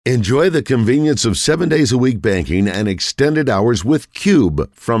Enjoy the convenience of 7 days a week banking and extended hours with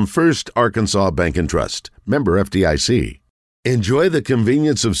Cube from First Arkansas Bank and Trust. Member FDIC. Enjoy the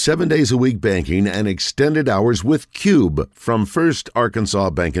convenience of 7 days a week banking and extended hours with Cube from First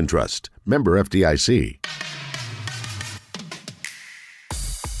Arkansas Bank and Trust. Member FDIC.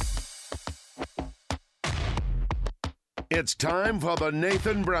 It's time for the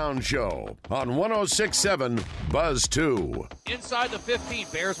Nathan Brown Show on 106.7 Buzz 2. Inside the 15,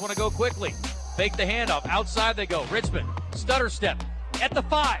 Bears want to go quickly. Fake the handoff. Outside they go. Richmond, stutter step at the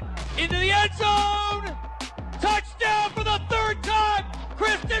 5. Into the end zone! Touchdown for the third time!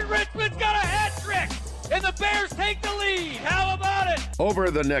 Kristen Richmond's got a hat trick! And the Bears take the lead. How about it?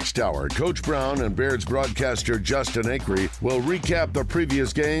 Over the next hour, Coach Brown and Bears broadcaster Justin Acri will recap the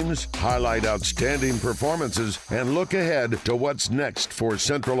previous games, highlight outstanding performances, and look ahead to what's next for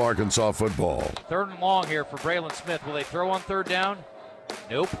Central Arkansas football. 3rd and long here for Braylon Smith. Will they throw on 3rd down?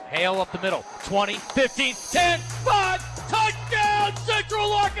 Nope. Hale up the middle. 20, 15, 10, 5. Touchdown,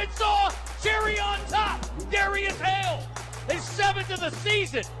 Central Arkansas. Cherry on top. Darius Hale. His 7th of the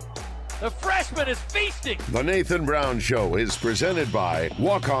season. The freshman is feasting. The Nathan Brown Show is presented by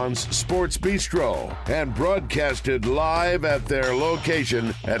Walk-Ons Sports Bistreaux and broadcasted live at their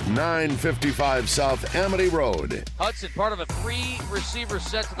location at 955 South Amity Road. Hudson, part of a 3-receiver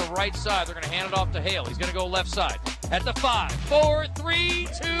set to the right side. They're going to hand it off to Hale. He's going to go left side. At the 5, 4, 3,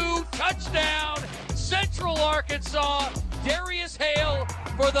 2, touchdown. Central Arkansas, Darius Hale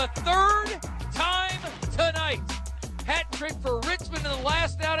for the 3rd time tonight. Hat trick for Richmond in the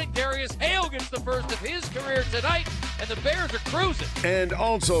last outing. Darius Hale gets the first of his career tonight, and the Bears are cruising. And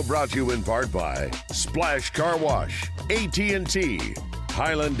also brought to you in part by Splash Car Wash, AT&T,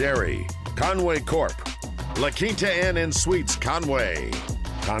 Highland Dairy, Conway Corp, La Quinta Inn and Suites Conway,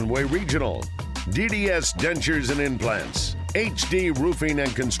 Conway Regional, DDS Dentures and Implants, HD Roofing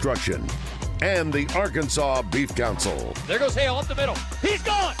and Construction, and the Arkansas Beef Council. There goes Hale up the middle. He's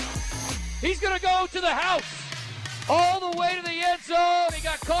gone. He's going to go to the house. All the way to the end zone. He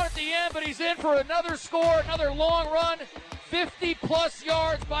got caught at the end, but he's in for another score, another long run. 50-plus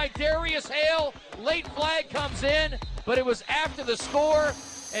yards by Darius Hale. Late flag comes in, but it was after the score,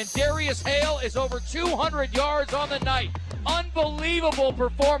 and Darius Hale is over 200 yards on the night. Unbelievable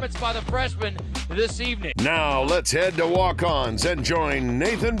performance by the freshman this evening. Now let's head to Walk-Ons and join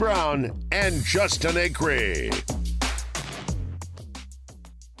Nathan Brown and Justin Acri.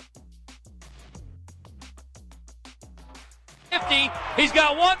 He's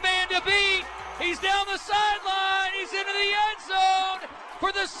got one man to beat. He's down the sideline. He's into the end zone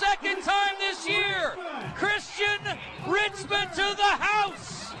for the 2nd time this year. Christian Richmond to the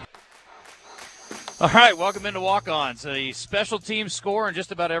house. All right, welcome into Walk-Ons. A special team score in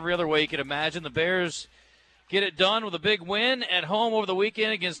just about every other way you can imagine. The Bears get it done with a big win at home over the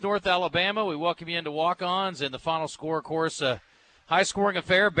weekend against North Alabama. We welcome you into Walk-Ons, and the final score, of course, high-scoring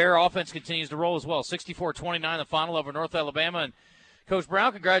affair. Bear offense continues to roll as well. 64-29, the final over North Alabama. And Coach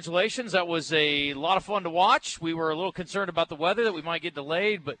Brown, congratulations. That was a lot of fun to watch. We were a little concerned about the weather, that we might get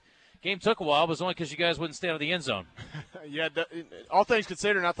delayed, but game took a while. It was only because you guys wouldn't stay out of the end zone. Yeah, all things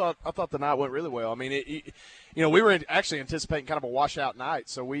considered, I thought the night went really well. I mean, we were actually anticipating kind of a washout night,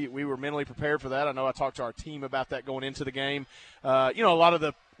 so we were mentally prepared for that. I know I talked to our team about that going into the game. A lot of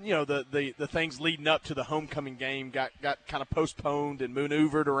the things leading up to the homecoming game got kind of postponed and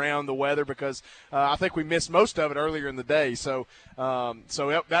maneuvered around the weather because I think we missed most of it earlier in the day. So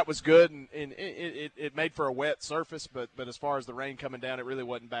that was good, and it made for a wet surface. But as far as the rain coming down, it really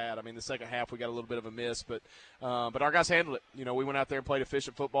wasn't bad. I mean, the second half we got a little bit of a miss, but our guys handled it. We went out there and played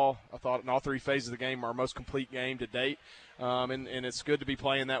efficient football. I thought in all 3 phases of the game, our most complete game to date. And it's good to be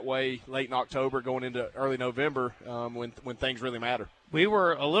playing that way late in October, going into early November when things really matter. We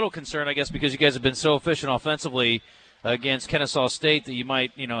were a little concerned, I guess, because you guys have been so efficient offensively against Kennesaw State that you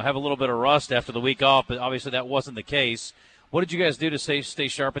might, have a little bit of rust after the week off, but obviously that wasn't the case. What did you guys do to stay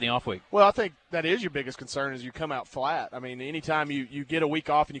sharp in the off week? Well, I think that is your biggest concern is you come out flat. I mean, anytime you get a week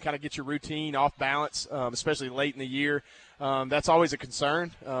off and you kind of get your routine off balance, especially late in the year, that's always a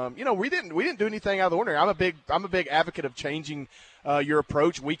concern. We didn't do anything out of the ordinary. I'm a big advocate of changing your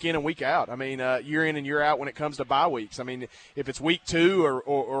approach week in and week out. I mean, year in and year out when it comes to bye weeks. I mean, if it's week 2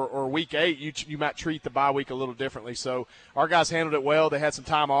 or week 8, you might treat the bye week a little differently. So our guys handled it well. They had some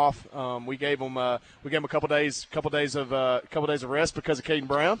time off. We gave them a couple days of rest because of Caden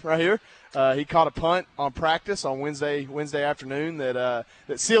Brown right here. He caught a punt on practice on Wednesday afternoon that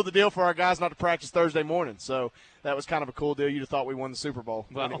sealed the deal for our guys not to practice Thursday morning. So that was kind of a cool deal. You'd have thought we won the Super Bowl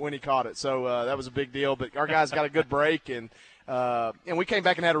when he caught it. So that was a big deal. But our guys got a good break, and we came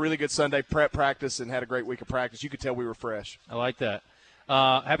back and had a really good Sunday prep practice and had a great week of practice. You could tell we were fresh. I like that.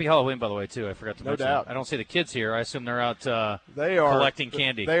 Happy Halloween, by the way, too. I forgot to mention. No doubt. I don't see the kids here. I assume they're out they are collecting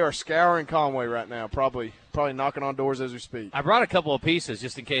candy. They are scouring Conway right now, probably knocking on doors as we speak. I brought a couple of pieces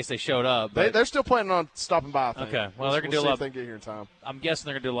just in case they showed up. They're still planning on stopping by, I think. Okay. Well, they're going to do a lot. If they get here in time. I'm guessing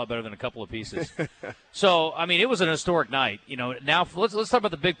they're going to do a lot better than a couple of pieces. So, I mean, it was an historic night. Now let's talk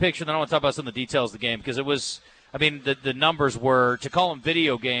about the big picture, and then I want to talk about some of the details of the game because it was – I mean, the numbers were – to call them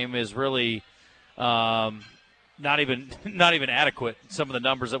video game is really not even adequate. Some of the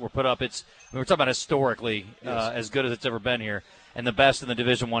numbers that were put up, we're talking about historically as good as it's ever been here and the best in the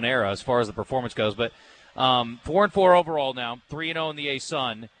Division I era as far as the performance goes. But 4-4 overall now, 3-0 in the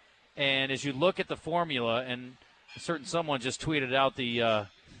A-Sun. And as you look at the formula, and a certain someone just tweeted out the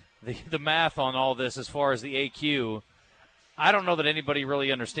math on all this as far as the AQ, I don't know that anybody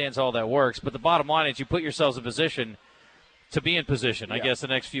really understands how all that works. But the bottom line is you put yourselves in position to be in position, I guess, the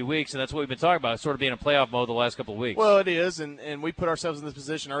next few weeks, and that's what we've been talking about, sort of being in playoff mode the last couple of weeks. Well, it is, and we put ourselves in this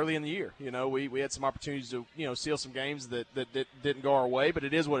position early in the year. We had some opportunities to, seal some games that didn't go our way, but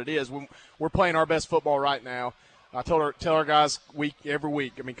it is what it is. We're playing our best football right now. I tell our guys every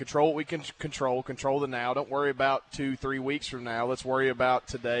week, I mean, control what we can control the now. Don't worry about 2-3 weeks from now. Let's worry about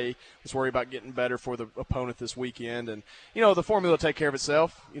today. Let's worry about getting better for the opponent this weekend. And, the formula will take care of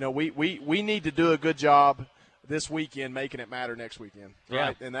itself. We need to do a good job this weekend, making it matter next weekend,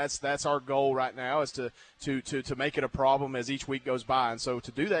 right? Yeah. And that's our goal right now is to make it a problem as each week goes by. And so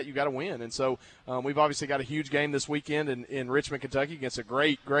to do that, you got to win. And so we've obviously got a huge game this weekend in Richmond, Kentucky, against a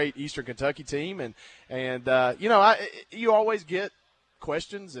great Eastern Kentucky team. And you always get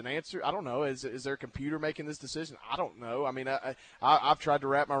questions and answers. I don't know. Is there a computer making this decision? I don't know. I mean, I've tried to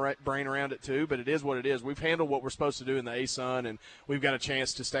wrap my brain around it too, but it is what it is. We've handled what we're supposed to do in the A-Sun, and we've got a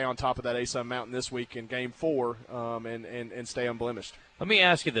chance to stay on top of that A-Sun mountain this week in Game 4 and stay unblemished. Let me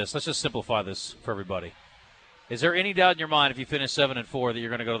ask you this. Let's just simplify this for everybody. Is there any doubt in your mind if you finish 7-4 that you're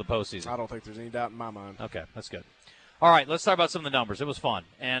going to go to the postseason? I don't think there's any doubt in my mind. Okay, that's good. All right, let's talk about some of the numbers. It was fun,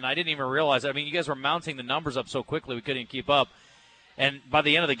 and I didn't even realize. I mean, you guys were mounting the numbers up so quickly we couldn't even keep up. And by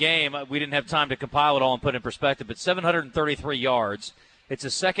the end of the game, we didn't have time to compile it all and put it in perspective, but 733 yards. It's the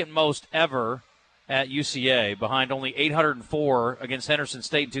second most ever at UCA, behind only 804 against Henderson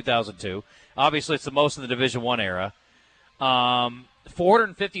State in 2002. Obviously, it's the most in the Division I era.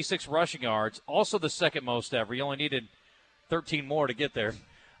 456 rushing yards, also the second most ever. You only needed 13 more to get there.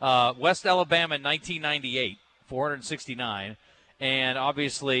 West Alabama in 1998, 469. And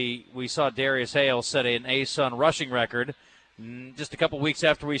obviously, we saw Darius Hale set an A-Sun rushing record just a couple weeks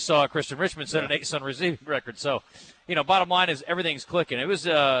after we saw Christian Richmond set an A-Sun receiving record. So, bottom line is everything's clicking. It was,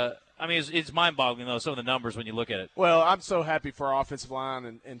 it's mind-boggling, though, some of the numbers when you look at it. Well, I'm so happy for our offensive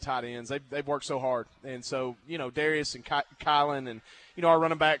line and tight ends. They've worked so hard. And so, Darius and Kylan and, our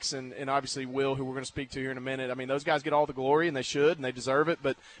running backs and obviously Will, who we're going to speak to here in a minute. I mean, those guys get all the glory, and they should, and they deserve it.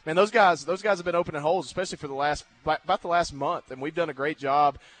 But, man, those guys have been opening holes, especially for about the last month. And we've done a great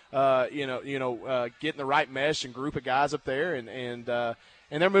job, getting the right mesh and group of guys up there, and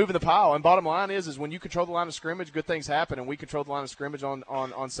they're moving the pile. And bottom line is when you control the line of scrimmage, good things happen, and we controlled the line of scrimmage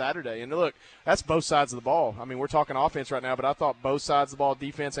on Saturday. And, look, that's both sides of the ball. I mean, we're talking offense right now, but I thought both sides of the ball,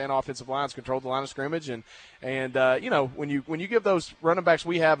 defense and offensive lines, controlled the line of scrimmage. And when you give those running backs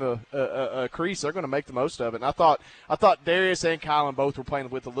we have a crease, they're going to make the most of it. And I thought Darius and Kylan both were playing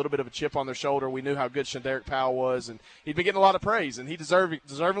with a little bit of a chip on their shoulder. We knew how good Shandarick Powell was, and he'd been getting a lot of praise, and he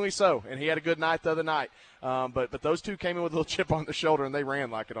deservingly so. And he had a good night the other night. But those two came in with a little chip on their shoulder, and they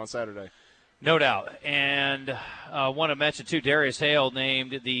ran like it on Saturday. No doubt. And I want to mention, too, Darius Hale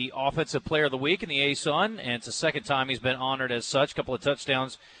named the Offensive Player of the Week in the A-Sun, and it's the second time he's been honored as such. A couple of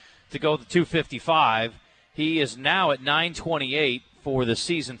touchdowns to go to 255. He is now at 928 for the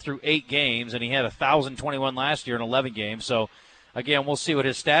season through 8 games, and he had 1,021 last year in 11 games. So, again, we'll see what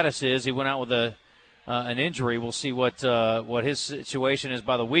his status is. He went out with an injury. We'll see what his situation is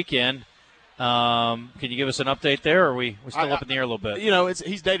by the weekend. Can you give us an update there, or are we still up in the air a little bit?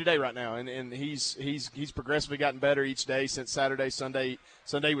 He's day-to-day right now, and he's progressively gotten better each day since Saturday. Sunday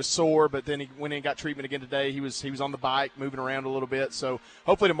was sore, but then he went in and got treatment again today. He was on the bike, moving around a little bit. So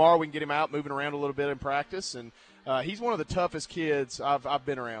hopefully tomorrow we can get him out, moving around a little bit in practice. And he's one of the toughest kids I've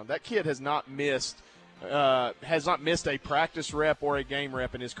been around. That kid has not missed a practice rep or a game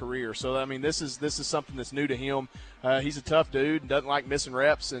rep in his career. So I mean, this is something that's new to him. He's a tough dude and doesn't like missing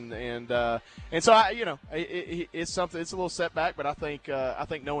reps, and so it's something. It's a little setback, but I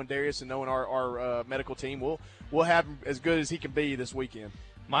think knowing Darius and knowing our medical team, we'll have him as good as he can be this weekend.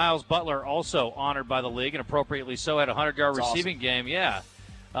 Miles Butler also honored by the league, and appropriately so, had a 100-yard receiving game. Yeah,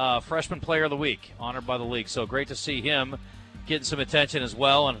 freshman player of the week, honored by the league. So great to see him getting some attention as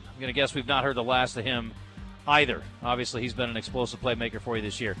well, and I'm going to guess we've not heard the last of him either. Obviously, he's been an explosive playmaker for you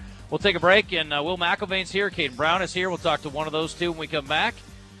this year. We'll take a break, and Will McElvain's here. Caden Brown is here. We'll talk to one of those two when we come back,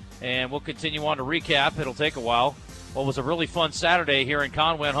 and we'll continue on to recap. It'll take a while. What was a really fun Saturday here in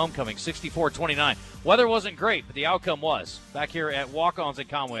Conway on homecoming, 64-29. Weather wasn't great, but the outcome was. Back here at Walk-Ons in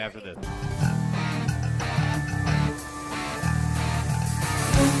Conway after this.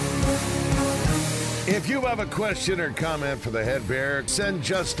 If you have a question or comment for the head bear, send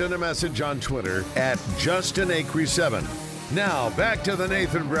Justin a message on Twitter at Justin Acri 7. Now, back to the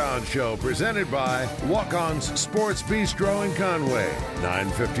Nathan Brown Show, presented by Walk-Ons Sports Bistreaux in Conway,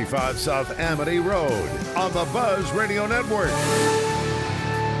 955 South Amity Road, on the Buzz Radio Network.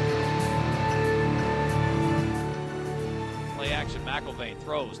 Play action, McElvain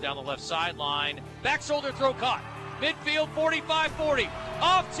throws down the left sideline. Back shoulder throw caught. Midfield, 45-40.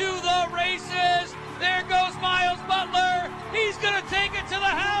 Off to the races. There goes Miles Butler. He's going to take it to the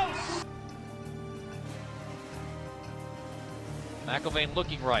house. McElvain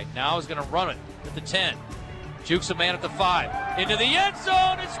looking right. Now is going to run it at the 10. Jukes a man at the 5. Into the end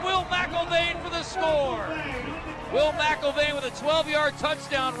zone. It's Will McElvain for the score. Will McElvain with a 12-yard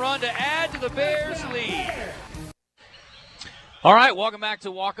touchdown run to add to the Bears' lead. All right, welcome back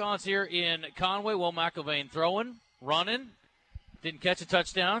to Walk-Ons here in Conway. Will McElvain throwing, running. Didn't catch a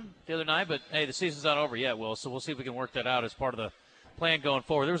touchdown the other night, but, hey, the season's not over yet, Will, so we'll see if we can work that out as part of the plan going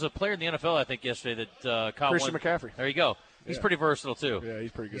forward. There was a player in the NFL, I think, yesterday that caught Christian one. McCaffrey. There you go. He's pretty versatile, too. Yeah,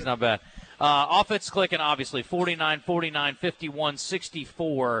 he's pretty good. He's not bad. Offense clicking, obviously, 49-49,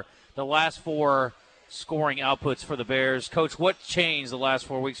 51-64, the last four scoring outputs for the Bears. Coach, what changed the last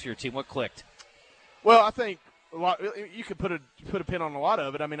 4 weeks for your team? What clicked? Well, I think a lot. You could put a pin on a lot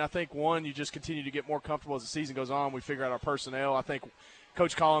of it. I mean, I think, one, you just continue to get more comfortable as the season goes on. We figure out our personnel. I think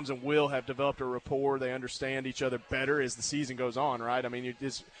Coach Collins and Will have developed a rapport. They understand each other better as the season goes on, right? I mean,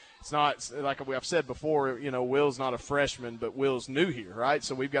 it's not like I've said before, Will's not a freshman, but Will's new here, right?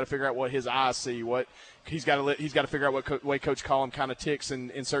 So we've got to figure out what his eyes see, what he's got to figure out what way Coach Collins kind of ticks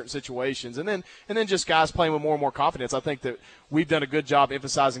in certain situations, and then just guys playing with more and more confidence. I think that we've done a good job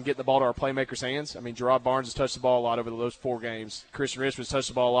emphasizing getting the ball to our playmakers' hands. I mean, Gerard Barnes has touched the ball a lot over those 4 games. Christian Richmond's touched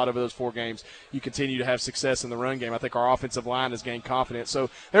the ball a lot over those 4 games. You continue to have success in the run game. I think our offensive line has gained confidence. So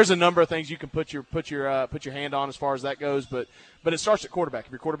there's a number of things you can put your hand on as far as that goes, but it starts at quarterback.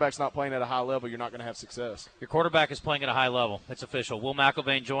 If your quarterback's not playing at a high level, you're not going to have success. Your quarterback is playing at a high level. It's official. Will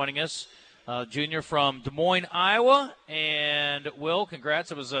McElvain joining us, junior from Des Moines, Iowa. And, Will,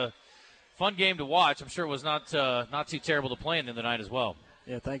 congrats. It was a fun game to watch. I'm sure it was not too terrible to play in the other night as well.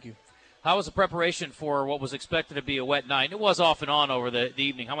 Yeah, thank you. How was the preparation for what was expected to be a wet night? It was off and on over the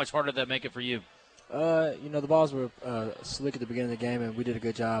evening. How much harder did that make it for you? The balls were slick at the beginning of the game, and we did a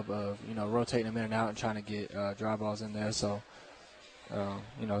good job of, rotating them in and out and trying to get dry balls in there. So,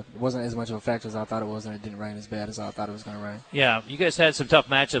 it wasn't as much of a factor as I thought it was, and it didn't rain as bad as I thought it was going to rain. Yeah, you guys had some tough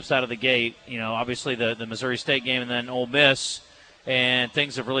matchups out of the gate. Obviously the Missouri State game and then Ole Miss, and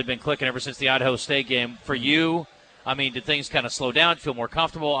things have really been clicking ever since the Idaho State game. For you, I mean, did things kind of slow down, feel more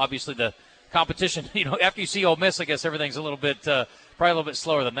comfortable? Obviously the competition, after you see Ole Miss, I guess everything's a little bit probably a little bit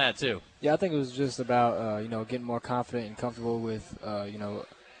slower than that too. Yeah, I think it was just about, getting more confident and comfortable with,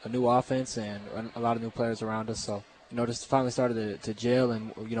 a new offense and a lot of new players around us. So, just finally started to gel.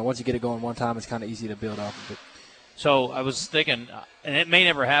 And, once you get it going one time, it's kind of easy to build off of it. So I was thinking, and it may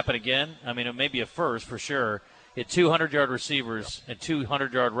never happen again. I mean, it may be a first for sure. Hit 200-yard receivers and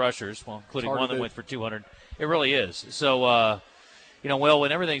 200-yard rushers, well, including one that went for 200. It really is. So, Will,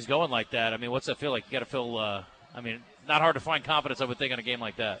 when everything's going like that, I mean, what's that feel like? You got to feel, not hard to find confidence, I would think, in a game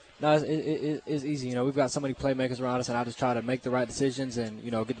like that. No, it's easy. We've got so many playmakers around us, and I just try to make the right decisions and,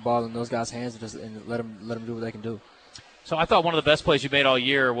 get the ball in those guys' hands and let them do what they can do. So I thought one of the best plays you made all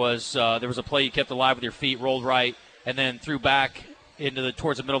year was there was a play you kept alive with your feet, rolled right, and then threw back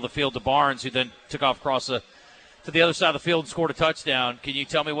towards the middle of the field to Barnes, who then took off across to the other side of the field and scored a touchdown. Can you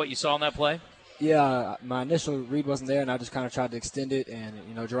tell me what you saw in that play? Yeah, my initial read wasn't there, and I just kind of tried to extend it. And,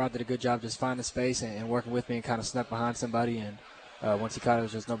 Gerard did a good job just finding space and working with me and kind of snuck behind somebody. And once he caught it, there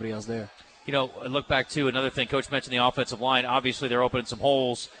was just nobody else there. I look back to another thing. Coach mentioned the offensive line. Obviously, they're opening some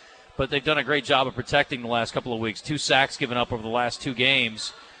holes, but they've done a great job of protecting the last couple of weeks. 2 sacks given up over the last 2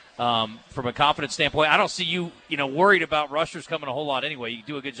 games. From a confidence standpoint, I don't see you, worried about rushers coming a whole lot anyway. You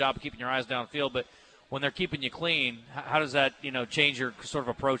do a good job of keeping your eyes downfield, but when they're keeping you clean, how does that, change your sort of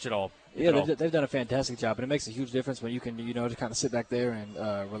approach at all? Yeah, they've done a fantastic job, and it makes a huge difference when you can, just kind of sit back there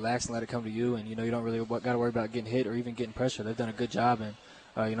and relax and let it come to you, and, you don't really got to worry about getting hit or even getting pressure. They've done a good job, and,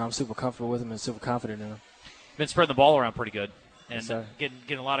 I'm super comfortable with them and super confident in them. Been spreading the ball around pretty good and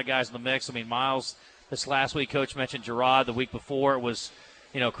getting a lot of guys in the mix. I mean, Miles, this last week, Coach mentioned Gerard. The week before, it was,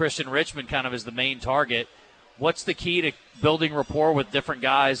 Christian Richmond kind of is the main target. What's the key to building rapport with different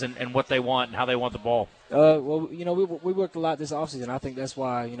guys and what they want and how they want the ball? Well, we worked a lot this offseason. I think that's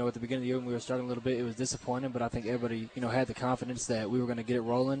why, at the beginning of the year when we were struggling a little bit, it was disappointing. But I think everybody, had the confidence that we were going to get it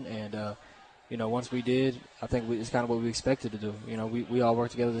rolling. And, once we did, I think it's kind of what we expected to do. We all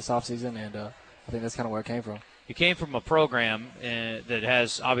worked together this offseason, and I think that's kind of where it came from. You came from a program that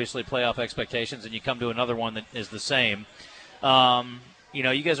has obviously playoff expectations, and you come to another one that is the same.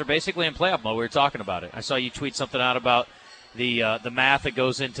 You guys are basically in playoff mode. We were talking about it. I saw you tweet something out about the math that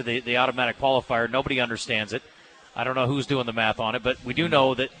goes into the automatic qualifier. Nobody understands it. I don't know who's doing the math on it, but we do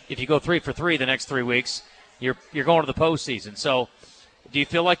know that if you go 3 for 3 the next 3 weeks, you're going to the postseason. So do you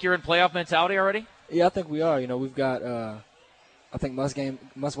feel like you're in playoff mentality already? Yeah, I think we are. We've got I think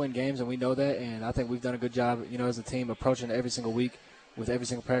must-win games, and we know that. And I think we've done a good job, as a team approaching every single week with every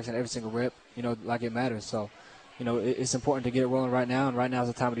single practice and every single rep, like it matters. So, it's important to get it rolling right now. And right now is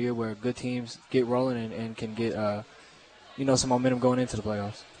the time of the year where good teams get rolling and can get, some momentum going into the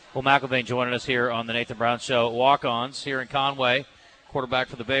playoffs. Well, McElvain joining us here on the Nathan Brown Show. Walk-Ons here in Conway, quarterback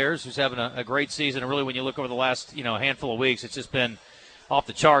for the Bears, who's having a great season. And really, when you look over the last, handful of weeks, it's just been off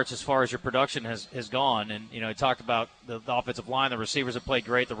the charts as far as your production has gone. And, he talked about the offensive line. The receivers have played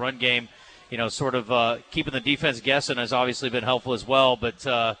great. The run game, sort of keeping the defense guessing has obviously been helpful as well. But,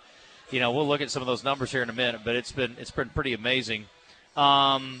 we'll look at some of those numbers here in a minute. But it's been pretty amazing.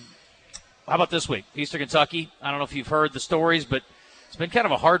 How about this week? Eastern Kentucky. I don't know if you've heard the stories, but it's been kind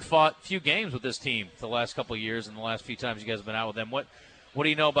of a hard-fought few games with this team the last couple of years and the last few times you guys have been out with them. What do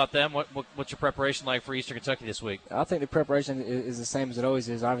you know about them? What's your preparation like for Eastern Kentucky this week? I think the preparation is the same as it always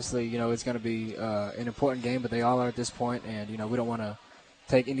is. Obviously, it's going to be an important game, but they all are at this point, and, we don't want to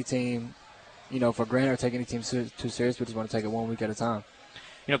take any team, for granted or take any team too serious. We just want to take it 1 week at a time.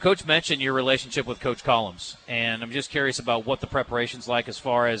 Coach mentioned your relationship with Coach Collins, and I'm just curious about what the preparation's like as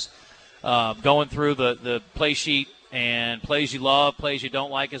far as going through the play sheet and plays you love, plays you don't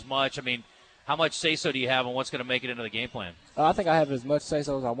like as much. I mean, how much say-so do you have on what's going to make it into the game plan? I think I have as much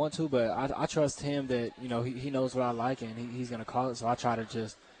say-so as I want to, but I trust him that, he knows what I like and he's going to call it. So I try to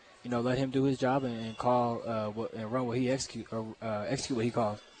just, let him do his job and call and run what he execute what he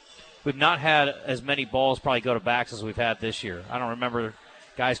calls. We've not had as many balls probably go to backs as we've had this year. I don't remember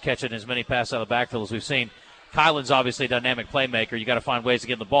guys catching as many passes out of the backfield as we've seen. Kylan's obviously a dynamic playmaker. You got to find ways to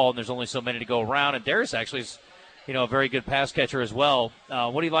get the ball, and there's only so many to go around. And Darius actually is, a very good pass catcher as well.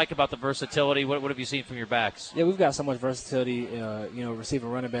 What do you like about the versatility? What have you seen from your backs? Yeah, we've got so much versatility, receiving,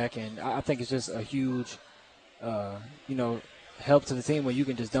 running back, and I think it's just a huge, help to the team when you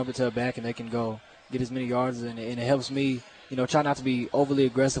can just dump it to a back and they can go get as many yards, and it helps me, try not to be overly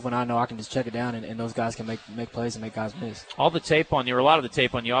aggressive when I know I can just check it down and those guys can make plays and make guys miss. All the tape on you, or a lot of the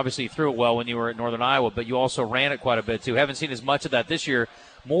tape on you, obviously you threw it well when you were at Northern Iowa, but you also ran it quite a bit too. Haven't seen as much of that this year.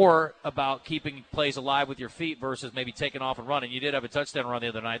 More about keeping plays alive with your feet versus maybe taking off and running. You did have a touchdown run the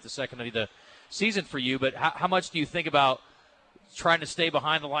other night, the second of the season for you, but how much do you think about trying to stay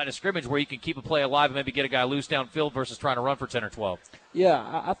behind the line of scrimmage where you can keep a play alive and maybe get a guy loose downfield versus trying to run for 10 or 12?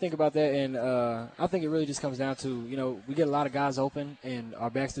 Yeah, I think about that, and I think it really just comes down to, we get a lot of guys open, and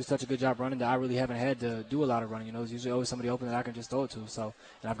our backs do such a good job running that I really haven't had to do a lot of running. There's usually always somebody open that I can just throw it to. So,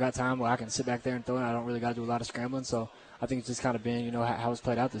 and I've got time where I can sit back there and throw it. I don't really got to do a lot of scrambling. So I think it's just kind of been, how it's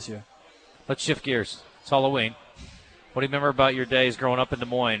played out this year. Let's shift gears. It's Halloween. What do you remember about your days growing up in Des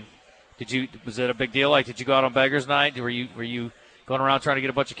Moines? Was it a big deal? Like, did you go out on Beggars Night? Were you going around trying to get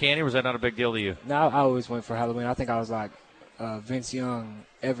a bunch of candy, or was that not a big deal to you? No, I always went for Halloween. I think I was like Vince Young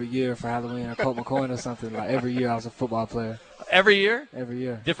every year for Halloween, or Colt McCoy or something. Like every year I was a football player. Every year? Every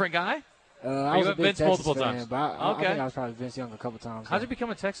year. Different guy? I was a big Vince Texas multiple fan, times. but I think I was probably Vince Young a couple times. How did you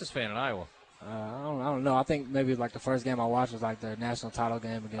become a Texas fan in Iowa? I don't know. I think maybe like the first game I watched was like the national title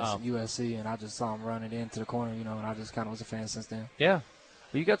game against USC, and I just saw him running into the corner, and I just kind of was a fan since then. Yeah.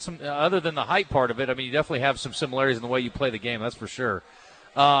 Well, you got some, other than the height part of it, I mean, you definitely have some similarities in the way you play the game, that's for sure.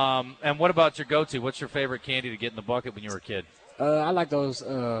 And what about your go-to? What's your favorite candy to get in the bucket when you were a kid? I like those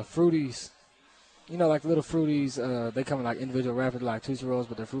Fruities. Like little Fruities. They come in like individual wrappers, like Tootsie Rolls,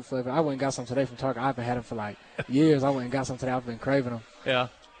 but they're fruit flavor. I went and got some today from Target. I haven't had them for like years. I went and got some today. I've been craving them. Yeah.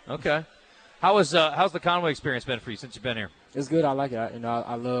 Okay. How's the Conway experience been for you since you've been here? It's good. I like it.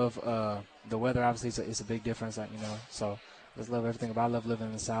 I love the weather. Obviously, it's a big difference. So I just love everything about it. I love living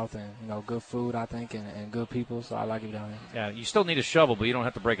in the South and good food, I think, and good people. So I like it down here. Yeah. You still need a shovel, but you don't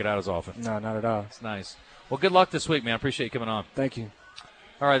have to break it out as often. No, not at all. It's nice. Well, good luck this week, man. I appreciate you coming on. Thank you.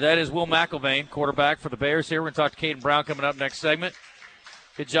 All right, that is Will McElvain, quarterback for the Bears here. We're going to talk to Caden Brown coming up next segment.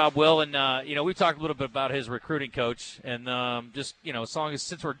 Good job, Will. And, we talked a little bit about his recruiting coach. And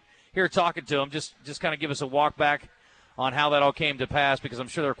since we're here talking to him, just kind of give us a walk back on how that all came to pass, because I'm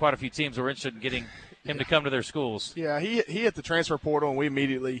sure there are quite a few teams who are interested in getting him to come to their schools. Yeah, he hit the transfer portal, and we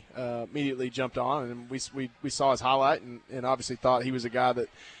immediately jumped on, and we saw his highlight, and obviously thought he was a guy that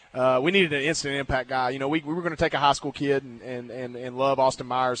we needed an instant impact guy. You know, we were going to take a high school kid and love Austin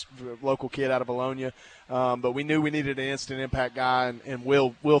Myers, local kid out of Bologna, but we knew we needed an instant impact guy, and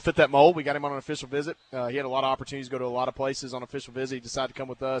Will fit that mold. We got him on an official visit. He had a lot of opportunities to go to a lot of places on official visit. He decided to come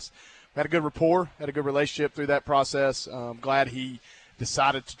with us. We had a good rapport, had a good relationship through that process. Glad he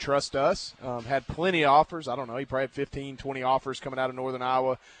decided to trust us. Had plenty of offers. I don't know, he probably had 15, 20 offers coming out of Northern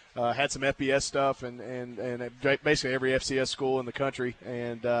Iowa. Had some FBS stuff and basically every FCS school in the country.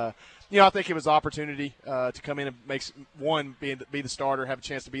 And, I think it was an opportunity to come in and be the starter, have a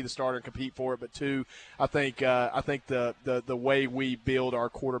chance to be the starter and compete for it. But two, I think the way we build our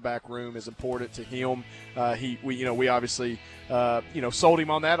quarterback room is important to him. We obviously sold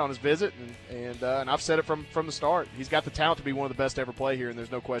him on that on his visit, and I've said it from the start. He's got the talent to be one of the best to ever play here, and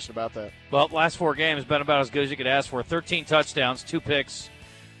there's no question about that. Well, last 4 games has been about as good as you could ask for. 13 touchdowns, 2 picks,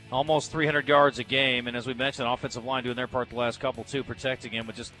 almost 300 yards a game. And as we mentioned, the offensive line doing their part the last couple, too, protecting him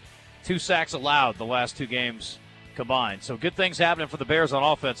with just 2 sacks allowed the last 2 games combined. So good things happening for the Bears on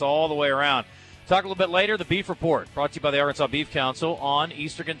offense all the way around. Talk a little bit later, the Beef Report, brought to you by the Arkansas Beef Council on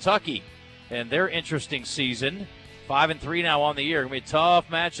Eastern Kentucky. And their interesting season, 5-3 now on the year. Going to be a tough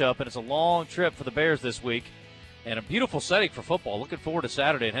matchup, and it's a long trip for the Bears this week. And a beautiful setting for football. Looking forward to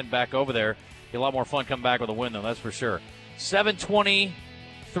Saturday and heading back over there. Be a lot more fun coming back with a win, though, that's for sure.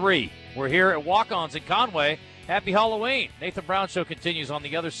 7:23. We're here at Walk-Ons in Conway. Happy Halloween. Nathan Brown Show continues on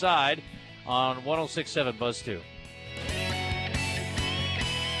the other side on 106.7 Buzz 2.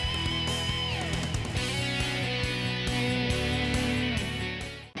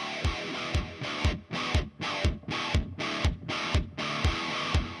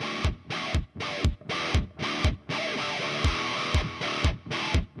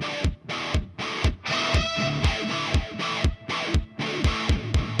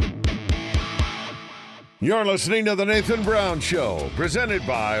 You're listening to The Nathan Brown Show, presented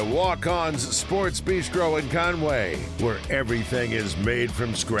by Walk-Ons Sports Bistreaux in Conway, where everything is made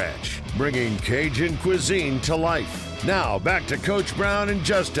from scratch, bringing Cajun cuisine to life. Now, back to Coach Brown and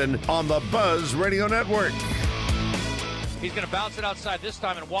Justin on the Buzz Radio Network. He's going to bounce it outside this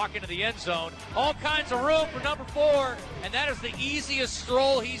time and walk into the end zone. All kinds of room for number 4, and that is the easiest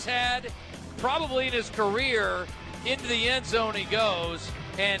stroll he's had probably in his career. Into the end zone he goes,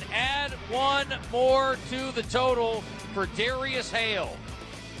 and add 1 more to the total for Darius Hale.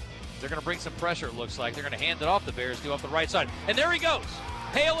 They're going to bring some pressure, it looks like. They're going to hand it off the Bears, off the right side. And there he goes.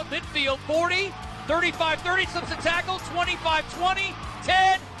 Hale at midfield, 40, 35-30, slips the tackle, 25-20,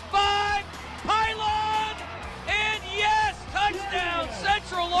 10-5, pylon, and yes, touchdown,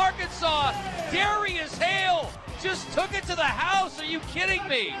 Central Arkansas. Darius Hale just took it to the house. Are you kidding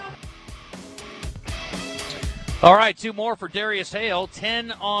me? All right, 2 more for Darius Hale,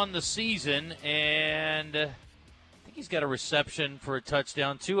 10 on the season, and I think he's got a reception for a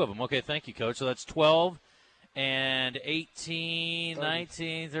touchdown, 2 of them. Okay, thank you, Coach. So that's 12 and 18, 30.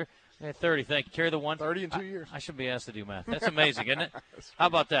 19, 30. Thank you. Carry the 1. 30 in 2 years. I should be asked to do math. That's amazing, isn't it? How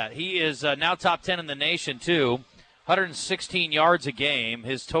about that? He is now top 10 in the nation, too. 116 yards a game.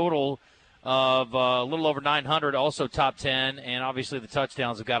 His total of a little over 900, also top 10, and obviously the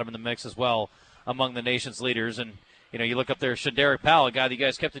touchdowns have got him in the mix as well among the nation's leaders. And, you look up there, Shadarick Powell, a guy that you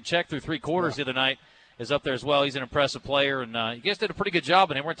guys kept in check through 3 quarters the other night, is up there as well. He's an impressive player, and you guys did a pretty good job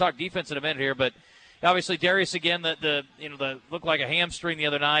on him. We're going to talk defense in a minute here, but obviously Darius again, the looked like a hamstring the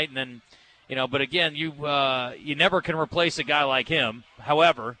other night, and then, but again, you never can replace a guy like him.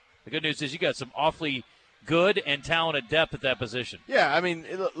 However, the good news is you got some awfully good and talented depth at that position. Yeah, I mean,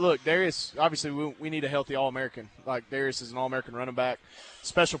 look, Darius, obviously we need a healthy All-American. Like, Darius is an All-American running back,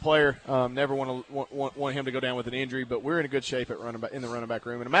 special player. Never want him to go down with an injury, but we're in a good shape at in the running back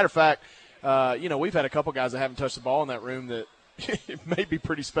room. And a matter of fact, we've had a couple guys that haven't touched the ball in that room that it may be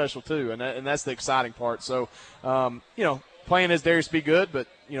pretty special too, and that's the exciting part. So, playing as Darius be good, but,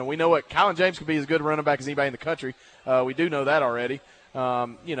 we know what Kylan James could be as good a running back as anybody in the country. We do know that already.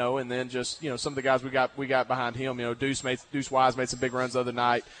 And then just, some of the guys we got behind him, Deuce Wise made some big runs the other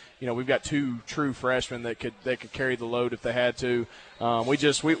night. We've got 2 true freshmen that could carry the load if they had to.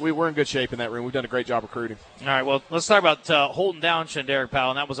 We're in good shape in that room. We've done a great job recruiting. All right, well, let's talk about holding down Shadarick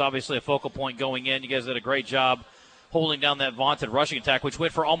Powell, and that was obviously a focal point going in. You guys did a great job holding down that vaunted rushing attack, which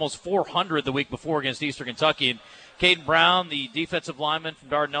went for almost 400 the week before against Eastern Kentucky. And Caden Brown, the defensive lineman from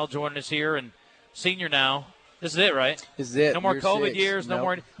Dardanelle, joining us here, and senior now. This is it, right? This is it. No more Year COVID 6. years. No Nope.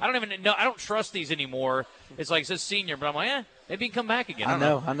 more. I don't even know. I don't trust these anymore. It's like it says senior, but I'm like, maybe he can come back again.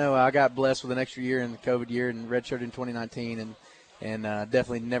 I know. I got blessed with an extra year in the COVID year and redshirted in 2019, and and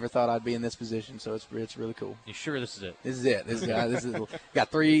definitely never thought I'd be in this position. So it's really cool. You sure this is it? This is it. This is got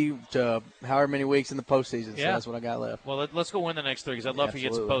 3 to however many weeks in the postseason. So that's what I got left. Well, let's go win the next 3 because I'd love for you to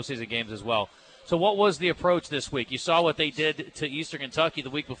get some postseason games as well. So what was the approach this week? You saw what they did to Eastern Kentucky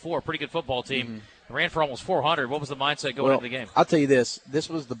the week before. A pretty good football team. Mm-hmm. They ran for almost 400. What was the mindset going into the game? I'll tell you this. This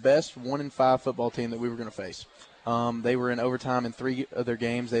was the best 1-5 football team that we were going to face. They were in overtime in 3 of their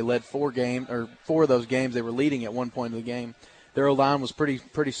games. They led 4 of those games. They were leading at one point of the game. Their O-line was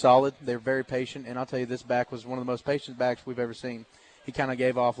pretty solid. They were very patient. And I'll tell you, this back was one of the most patient backs we've ever seen. He kind of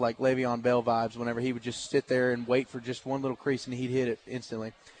gave off like Le'Veon Bell vibes whenever he would just sit there and wait for just one little crease, and he'd hit it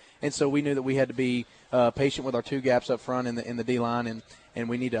instantly. And so we knew that we had to be patient with our 2 gaps up front in the D-line, and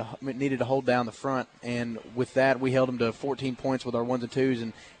we needed to hold down the front. And with that, we held them to 14 points with our 1s and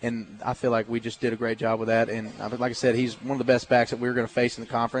 2s, and I feel like we just did a great job with that. And like I said, he's one of the best backs that we were going to face in the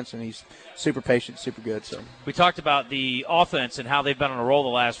conference, and he's super patient, super good. So we talked about the offense and how they've been on a roll the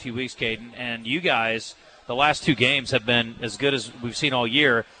last few weeks, Caden, and you guys, the last 2 games have been as good as we've seen all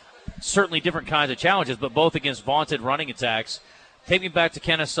year. Certainly different kinds of challenges, but both against vaunted running attacks. Take me back to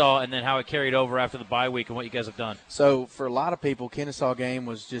Kennesaw and then how it carried over after the bye week and what you guys have done. So for a lot of people, Kennesaw game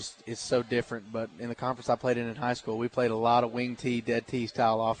was it's so different. But in the conference I played in high school, we played a lot of wing tee, dead tee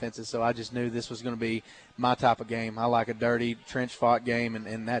style offenses. So I just knew this was going to be my type of game. I like a dirty, trench fought game,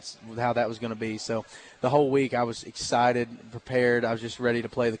 and that's how that was going to be. So the whole week I was excited, prepared. I was just ready to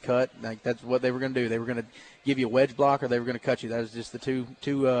play the cut. Like that's what they were going to do. They were going to give you a wedge block or they were going to cut you. That was just the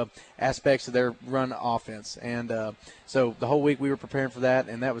two aspects of their run offense. And so the whole week we were preparing for that,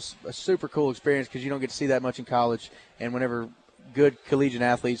 and that was a super cool experience because you don't get to see that much in college. And whenever good collegiate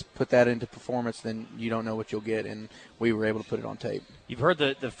athletes put that into performance, then you don't know what you'll get, and we were able to put it on tape. You've heard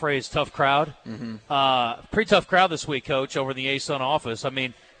the phrase tough crowd. Mm-hmm. Pretty tough crowd this week, Coach, over in the A-Sun office. I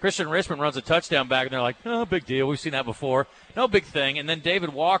mean, Christian Richmond runs a touchdown back, and they're like, no big deal. We've seen that before. No big thing. And then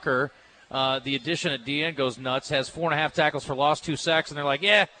David Walker, the addition at DN, goes nuts, has 4.5 tackles for loss, 2 sacks, and they're like,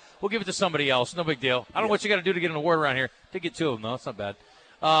 yeah, we'll give it to somebody else. No big deal. I don't know what you got to do to get an award around here. To get 2 of them, though. It's not bad.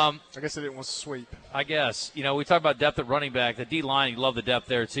 I guess they didn't want to sweep. I guess. You know, we talk about depth at running back. The D-line, you love the depth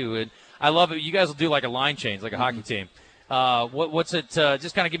there, too. And I love it. You guys will do like a line change, like a hockey team. What's it?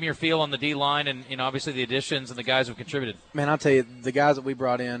 Just kind of give me your feel on the D-line and, obviously the additions and the guys who've contributed. Man, I'll tell you, the guys that we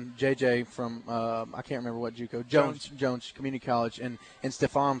brought in, JJ from, I can't remember what JUCO, Jones Community College, and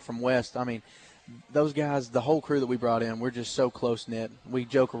Stefan from West, I mean, those guys, the whole crew that we brought in, we're just so close-knit. We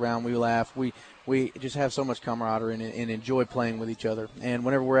joke around, we laugh, we just have so much camaraderie and enjoy playing with each other. And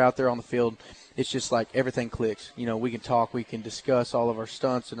whenever we're out there on the field, it's just like everything clicks. You know, we can talk, we can discuss all of our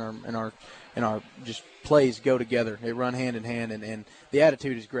stunts and our just plays go together. They run hand in hand, and the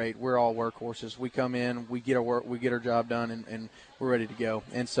attitude is great. We're all workhorses. We come in, we get our job done, and we're ready to go.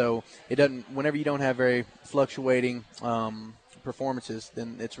 And so it doesn't. Whenever you don't have very fluctuating performances,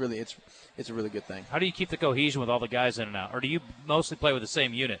 then it's a really good thing. How do you keep the cohesion with all the guys in and out, or do you mostly play with the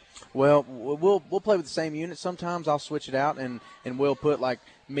same unit? Well, we'll play with the same unit. Sometimes I'll switch it out, and we'll put like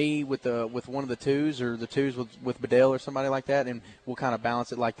me with one of the 2s or the 2s with Bedell or somebody like that, and we'll kind of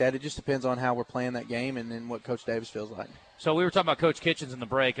balance it like that. It just depends on how we're playing that game and then what Coach Davis feels like. So we were talking about Coach Kitchens in the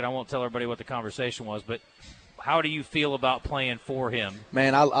break, and I won't tell everybody what the conversation was, but how do you feel about playing for him?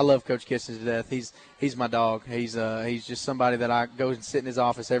 Man, I love Coach Kitchens to death. He's my dog. He's just somebody that I go and sit in his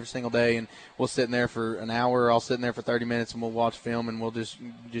office every single day, and we'll sit in there for an hour, or I'll sit in there for 30 minutes, and we'll watch film, and we'll just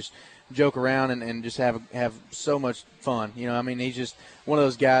joke around and just have so much fun. You know, I mean, he's just one of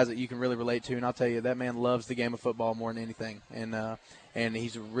those guys that you can really relate to, and I'll tell you, that man loves the game of football more than anything, and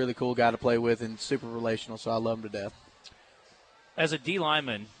he's a really cool guy to play with and super relational, so I love him to death. As a D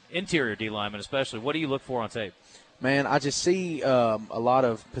lineman, interior D lineman especially, what do you look for on tape? Man, I just see a lot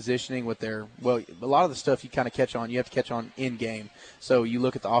of positioning with a lot of the stuff you kind of catch on. You have to catch on in game. So you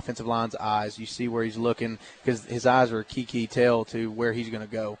look at the offensive line's eyes. You see where he's looking because his eyes are a key tell to where he's going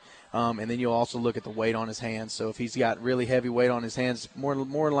to go. And then you'll also look at the weight on his hands. So if he's got really heavy weight on his hands, more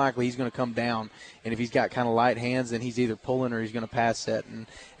than likely he's going to come down. And if he's got kind of light hands, then he's either pulling or he's going to pass set.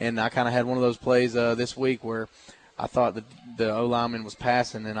 And I kind of had one of those plays this week where I thought the O-lineman was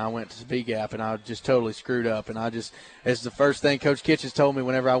passing, and I went to speed gap, and I just totally screwed up. And it's the first thing Coach Kitchens told me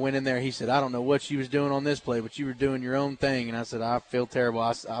whenever I went in there. He said, I don't know what you was doing on this play, but you were doing your own thing. And I said, I feel terrible.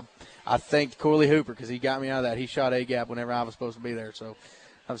 I thanked Corley Hooper because he got me out of that. He shot A-gap whenever I was supposed to be there. So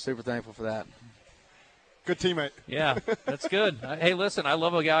I'm super thankful for that. Good teammate. Yeah, that's good. Hey, listen, I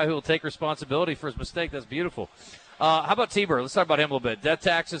love a guy who will take responsibility for his mistake. That's beautiful. How about T-Bird? Let's talk about him a little bit. Death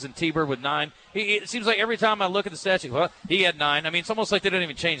taxes and T-Bird with 9. It seems like every time I look at the stats, well, he had 9. I mean, it's almost like they didn't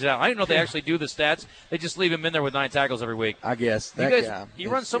even change it out. I didn't know they actually do the stats. They just leave him in there with 9 tackles every week. I guess. You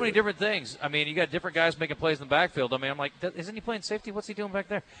run so many different things. I mean, you got different guys making plays in the backfield. I mean, I'm like, isn't he playing safety? What's he doing back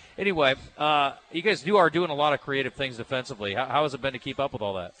there? Anyway, you guys are doing a lot of creative things defensively. How has it been to keep up with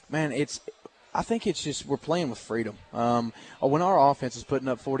all that? Man, I think it's just we're playing with freedom. When our offense is putting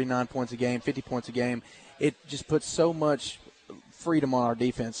up 49 points a game, 50 points a game, it just puts so much freedom on our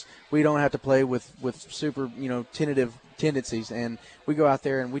defense. We don't have to play with super, tentative tendencies, and we go out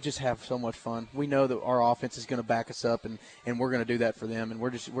there and we just have so much fun. We know that our offense is going to back us up, and we're going to do that for them, and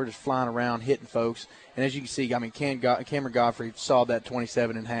we're just flying around hitting folks. And as you can see, I mean, Cameron Godfrey saw that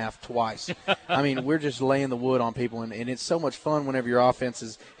 27 and a half twice. I mean, we're just laying the wood on people, and it's so much fun whenever your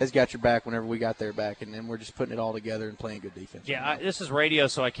offense has got your back, whenever we got their back, and then we're just putting it all together and playing good defense. Yeah, this is radio,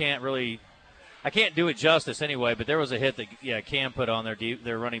 so I can't do it justice anyway, but there was a hit that Cam put on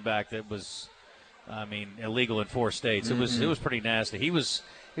their running back that was, I mean, illegal in 4 states. It was pretty nasty. He was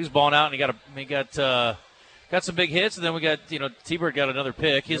balling out, and he got some big hits, and then we got T-Bird got another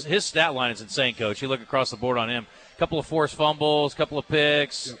pick. His stat line is insane, Coach. You look across the board on him, a couple of forced fumbles, a couple of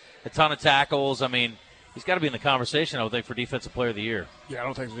picks, a ton of tackles. I mean, he's got to be in the conversation, I would think, for Defensive Player of the Year. Yeah, I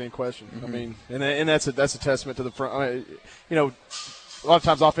don't think there's any question. I mean, and that's a testament to the front. I mean, a lot of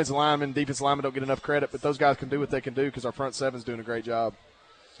times offensive linemen, defensive linemen don't get enough credit, but those guys can do what they can do because our front seven's doing a great job.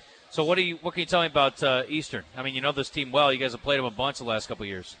 So what can you tell me about Eastern? I mean, you know this team well. You guys have played them a bunch the last couple of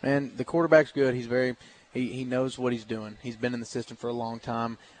years. And the quarterback's good. He's he knows what he's doing. He's been in the system for a long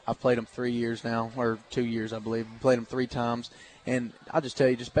time. I've played him 3 years now, or 2 years, I believe. Played him 3 times. And I'll just tell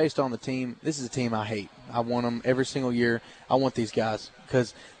you, just based on the team, this is a team I hate. I want them every single year. I want these guys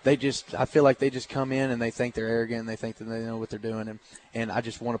because I feel like they just come in and they think they're arrogant and they think that they know what they're doing. And I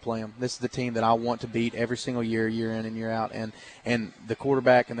just want to play them. This is the team that I want to beat every single year in and year out. And the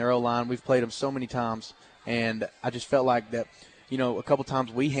quarterback and their O-line, we've played them so many times. And I just felt like that, a couple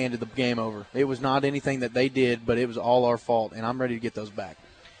times we handed the game over. It was not anything that they did, but it was all our fault. And I'm ready to get those back.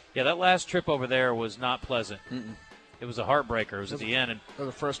 Yeah, that last trip over there was not pleasant. It was a heartbreaker. It was at the end. And it was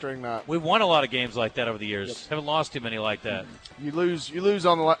a frustrating night. We've won a lot of games like that over the years. Yep. Haven't lost too many like that. You lose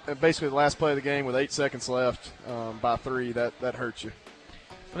on basically the last play of the game with 8 seconds left by 3. That hurts you.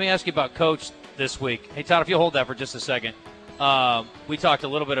 Let me ask you about Coach this week. Hey, Todd, if you'll hold that for just a second. We talked a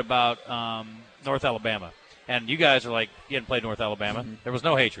little bit about North Alabama. And you guys are like, you hadn't played North Alabama. There was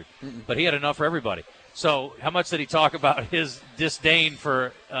no hatred. But he had enough for everybody. So how much did he talk about his disdain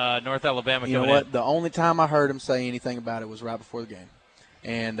for North Alabama coming in? You know what? The only time I heard him say anything about it was right before the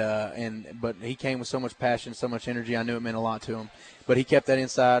game. But he came with so much passion, so much energy. I knew it meant a lot to him. But he kept that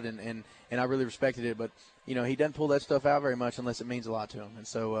inside, and I really respected it. But, he doesn't pull that stuff out very much unless it means a lot to him. And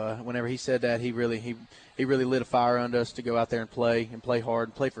so whenever he said that, he really lit a fire under us to go out there and play hard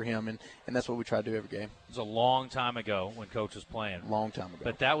and play for him. And that's what we try to do every game. It was a long time ago when Coach was playing. Long time ago.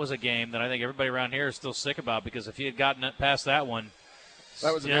 But that was a game that I think everybody around here is still sick about because if he had gotten it past that one,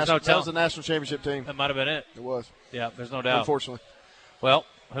 that was the national championship team. That might have been it. It was. Yeah, there's no doubt. Unfortunately. Well,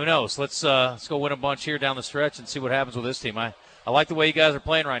 who knows? Let's go win a bunch here down the stretch and see what happens with this team. I like the way you guys are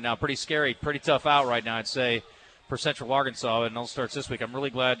playing right now. Pretty scary, pretty tough out right now, I'd say, for Central Arkansas. And it all starts this week. I'm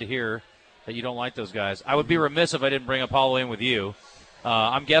really glad to hear that you don't like those guys. I would be remiss if I didn't bring up Holloway with you.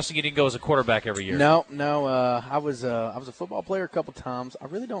 I'm guessing you didn't go as a quarterback every year. No. I was a football player a couple times. I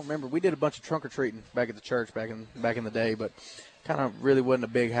really don't remember. We did a bunch of trunk or treating back at the church back in the day, but kind of really wasn't a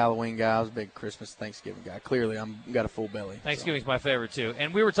big Halloween guy. I was a big Christmas, Thanksgiving guy. Clearly, got a full belly. Thanksgiving's my favorite too.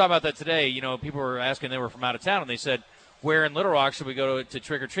 And we were talking about that today. People were asking, they were from out of town, and they said, "Where in Little Rock should we go to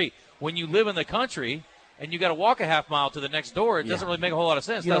trick or treat?" When you live in the country and you got to walk a half mile to the next door, it doesn't really make a whole lot of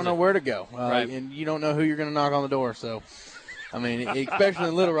sense. You don't know where to go, right. And you don't know who you're going to knock on the door. So. I mean, especially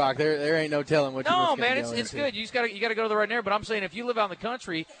in Little Rock, there ain't no telling what you're going to go. No, man, it's good. You got to go to the right area. But I'm saying if you live out in the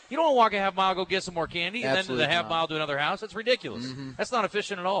country, you don't want to walk a half mile, go get some more candy, and then the half mile to another house. That's ridiculous. That's not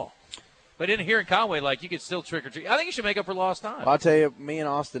efficient at all. But here in Conway, you could still trick or treat. I think you should make up for lost time. Well, I'll tell you, me and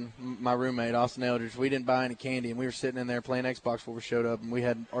Austin, my roommate, Austin Eldridge, we didn't buy any candy, and we were sitting in there playing Xbox before we showed up, and we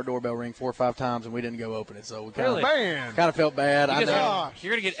had our doorbell ring 4 or 5 times, and we didn't go open it. So we kind of felt bad.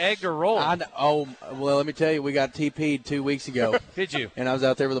 You're going to get egged or rolled. Well, let me tell you, we got TP'd 2 weeks ago. Did you? And I was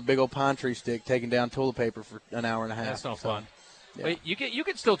out there with a big old pine tree stick taking down toilet paper for an hour and a half. That's no fun. Yeah. But you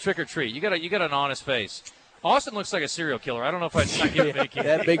can still trick or treat. You got an honest face. Austin looks like a serial killer. I don't know if I'd give him any candy.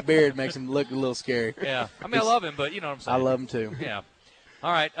 That big beard makes him look a little scary. Yeah. I mean, I love him, but you know what I'm saying. I love him too. Yeah.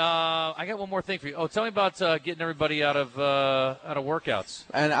 All right. I got one more thing for you. Oh, tell me about getting everybody out of workouts.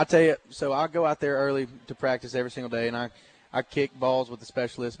 And I tell you, so I go out there early to practice every single day, and I kick balls with the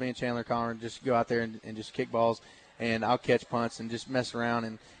specialists. Me and Chandler Connor just go out there and just kick balls. and I'll catch punts and just mess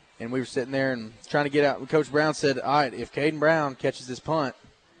around. And we were sitting there and trying to get out. Coach Brown said, all right, if Caden Brown catches this punt,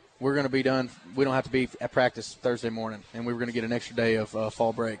 we're going to be done. We don't have to be at practice Thursday morning, and we were going to get an extra day of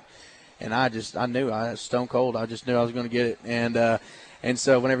fall break. And I knew. I was stone cold. I just knew I was going to get it. And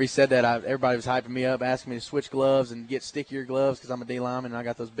so whenever he said that, everybody was hyping me up, asking me to switch gloves and get stickier gloves because I'm a D lineman and I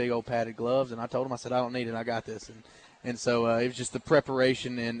got those big old padded gloves. And I told him, I said, I don't need it. I got this. And so it was just the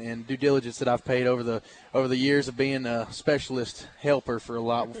preparation and due diligence that I've paid over the years of being a specialist helper for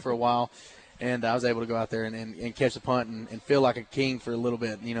a while. And I was able to go out there and catch the punt and feel like a king for a little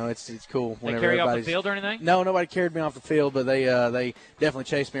bit. You know, it's cool. They carry you off the field or anything? No, nobody carried me off the field, but they definitely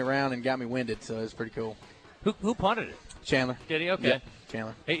chased me around and got me winded, so it was pretty cool. Who punted it? Chandler. Did he? Okay. Yeah,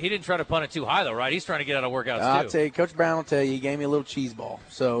 Chandler. He didn't try to punt it too high, though, right? He's trying to get out of workouts, too. I'll tell you, Coach Brown will tell you, he gave me a little cheese ball,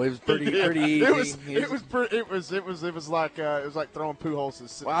 so it was pretty easy. It was like throwing poo holes.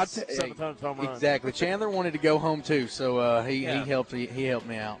 7 home run. Exactly. Chandler wanted to go home too, so he helped me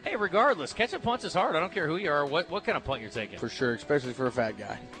out. Hey, regardless, catching punts is hard. I don't care who you are, what kind of punt you're taking. For sure, especially for a fat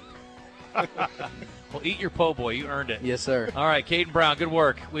guy. Well, eat your po' boy. You earned it. Yes, sir. All right, Caden Brown, good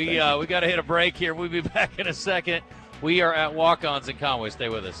work. We got to hit a break here. We'll be back in a second. We are at Walk-Ons in Conway. Stay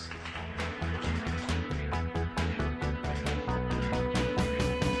with us.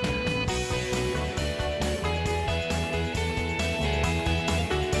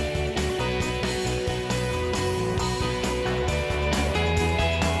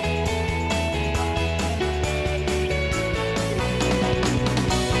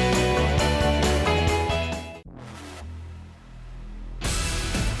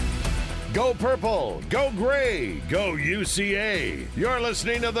 Go Purple, go Gray, go UCA. You're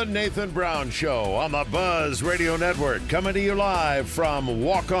listening to the Nathan Brown Show on the Buzz Radio Network, coming to you live from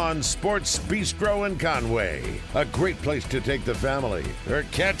Walk-Ons Sports Bistreaux in Conway. A great place to take the family or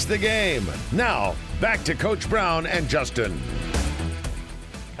catch the game. Now, back to Coach Brown and Justin.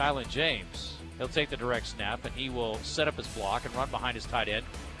 Kylan James, he'll take the direct snap, and he will set up his block and run behind his tight end.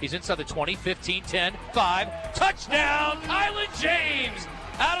 He's inside the 20, 15, 10, 5. Touchdown, Kylan James!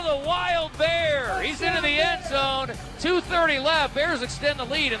 Out of the Wild Bear. He's into the end zone. 2:30 left. Bears extend the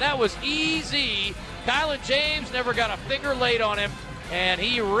lead, and that was easy. Kylan James never got a finger laid on him, and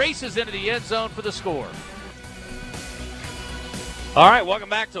he races into the end zone for the score. All right, welcome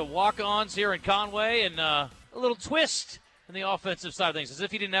back to Walk-Ons here in Conway, and a little twist in the offensive side of things, as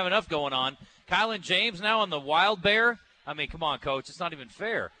if he didn't have enough going on. Kylan James now on the Wild Bear. I mean, come on, Coach. It's not even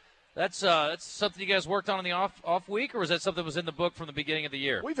fair. That's something you guys worked on in the off week, or was that something that was in the book from the beginning of the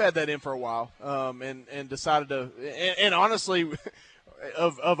year? We've had that in for a while, and decided to. And honestly,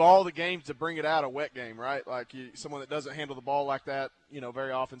 of all the games to bring it out, a wet game, right? Like someone that doesn't handle the ball like that,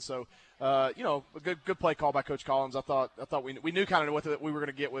 very often. So, a good play call by Coach Collins. I thought we knew kind of what we were going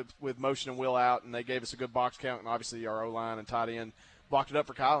to get with motion and will out, and they gave us a good box count, and obviously our O-line and tight end blocked it up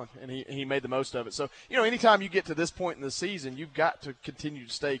for Kylan, and he made the most of it. So, anytime you get to this point in the season, you've got to continue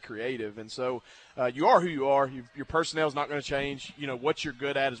to stay creative. And so you are who you are. Your personnel is not going to change. What you're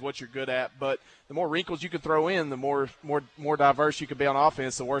good at is what you're good at. But the more wrinkles you can throw in, the more diverse you can be on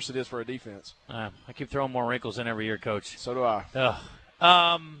offense, the worse it is for a defense. I keep throwing more wrinkles in every year, Coach. So do I.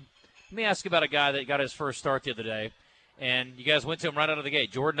 Let me ask you about a guy that got his first start the other day, and you guys went to him right out of the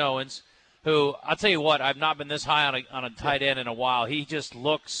gate, Jordan Owens, who, I'll tell you what, I've not been this high on a tight end in a while. He just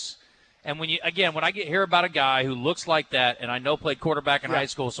looks – and when I hear about a guy who looks like that, and I know played quarterback in high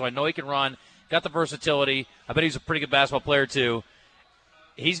school, so I know he can run, got the versatility. I bet he's a pretty good basketball player too.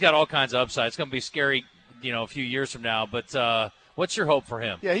 He's got all kinds of upside. It's going to be scary, a few years from now. But what's your hope for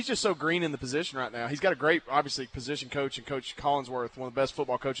him? Yeah, he's just so green in the position right now. He's got a great, obviously, position coach and Coach Collinsworth, one of the best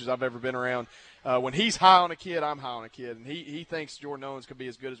football coaches I've ever been around. When he's high on a kid, I'm high on a kid, and he thinks Jordan Owens could be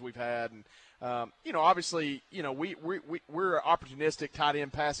as good as we've had. And obviously, we're an opportunistic tight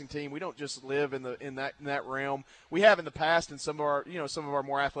end passing team. We don't just live in that realm. We have in the past, and some of our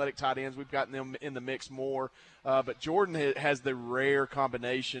more athletic tight ends, we've gotten them in the mix more. But Jordan has the rare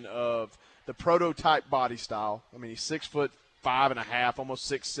combination of the prototype body style. I mean, he's 6'5.5",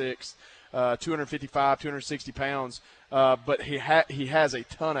 almost 6'6", 255, 260 pounds. But he has a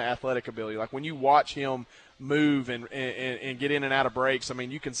ton of athletic ability. Like when you watch him move and get in and out of breaks, I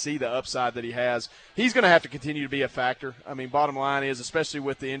mean, you can see the upside that he has. He's going to have to continue to be a factor. I mean, bottom line is, especially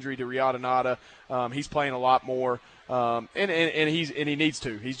with the injury to Riadanata, he's playing a lot more. And he needs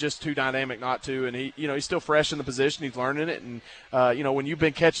to. He's just too dynamic not to. And he's still fresh in the position. He's learning it. And when you've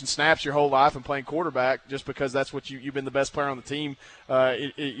been catching snaps your whole life and playing quarterback, just because that's what you've been the best player on the team,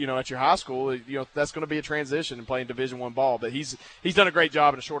 at your high school, that's going to be a transition in playing Division I ball. But he's done a great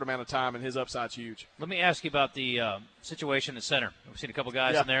job in a short amount of time, and his upside's huge. Let me ask you about the situation at center. We've seen a couple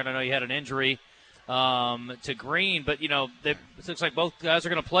guys in there, and I know you had an injury. to Green. But, it looks like both guys are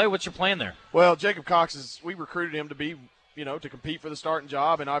going to play. What's your plan there? Well, Jacob Cox we recruited him to be, to compete for the starting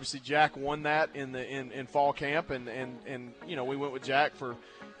job, and obviously Jack won that in fall camp, and we went with Jack for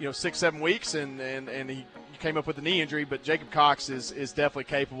 6-7 weeks, and he came up with a knee injury, but Jacob Cox is definitely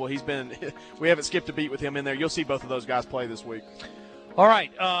capable. We haven't skipped a beat with him in there. You'll see both of those guys play this week. All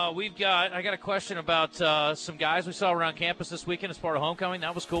right, I got a question about some guys we saw around campus this weekend as part of homecoming.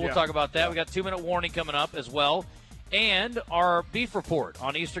 That was cool. We'll talk about that. We got 2-minute warning coming up as well, and our beef report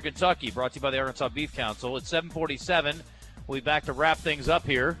on Eastern Kentucky, brought to you by the Arkansas Beef Council. It's 7:47. We'll be back to wrap things up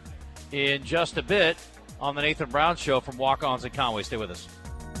here in just a bit on the Nathan Brown Show from Walk-Ons in Conway. Stay with us.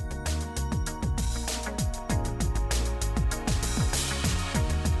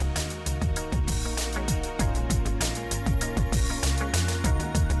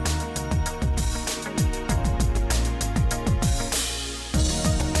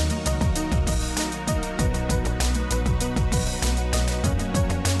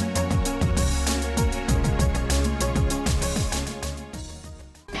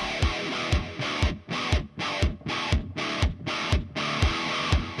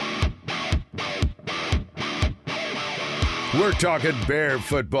 We're talking Bear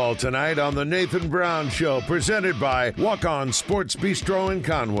football tonight on the Nathan Brown Show, presented by Walk-Ons Sports Bistreaux in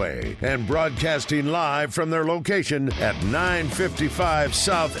Conway, and broadcasting live from their location at 955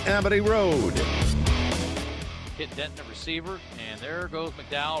 South Amity Road. Hit Denton, the receiver, and there goes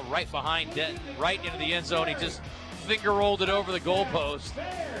McDowell right behind Denton, right into the end zone. He just finger rolled it over the goalpost.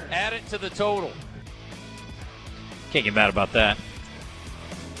 Add it to the total. Can't get mad about that.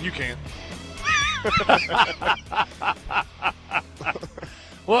 You can't.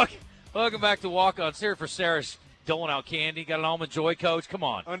 Welcome back to Walk-Ons. Here for Sarah's doling out candy. Got an Almond Joy, Coach. Come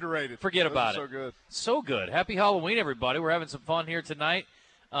on. Underrated. Forget about it. So good. So good. Happy Halloween, everybody. We're having some fun here tonight.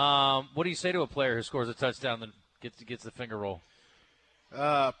 What do you say to a player who scores a touchdown and gets the finger roll?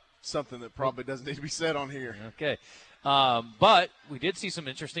 Something that probably doesn't need to be said on here. Okay. But we did see some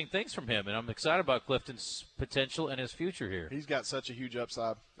interesting things from him, and I'm excited about Clifton's potential and his future here. He's got such a huge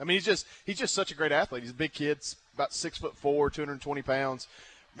upside. I mean, he's just such a great athlete. He's a big kid, about 6'4", 220 pounds.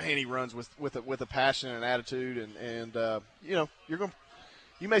 Man, he runs with a passion and an attitude, and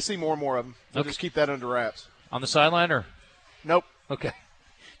you may see more and more of him. So just keep that under wraps. On the sideline or? Nope. Okay.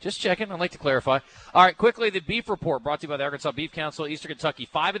 Just checking. I'd like to clarify. All right, quickly, the Beef Report brought to you by the Arkansas Beef Council, Eastern Kentucky,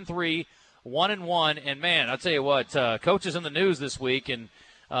 5-3, 1-1. And, man, I'll tell you what, Coach is in the news this week. And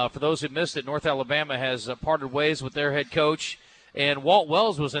for those who missed it, North Alabama has parted ways with their head coach. And Walt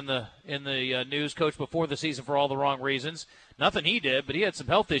Wells was in the news, Coach, before the season for all the wrong reasons. Nothing he did, but he had some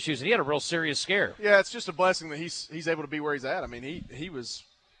health issues, and he had a real serious scare. Yeah, it's just a blessing that he's able to be where he's at. I mean, he was,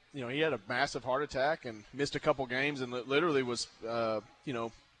 he had a massive heart attack and missed a couple games, and literally was, I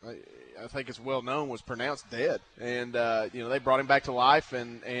think it's well known, was pronounced dead. And they brought him back to life,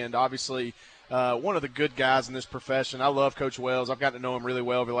 and obviously one of the good guys in this profession. I love Coach Wells. I've gotten to know him really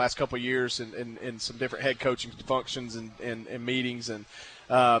well over the last couple of years in some different head coaching functions and meetings, and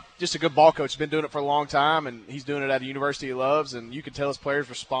just a good ball coach. He's been doing it for a long time, and he's doing it at a university he loves, and you can tell his players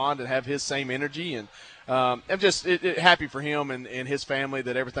respond and have his same energy. And I'm just happy for him and his family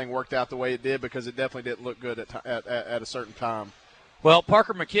that everything worked out the way it did, because it definitely didn't look good at a certain time. Well,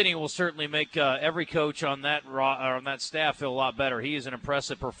 Parker McKinney will certainly make every coach on that staff feel a lot better. He is an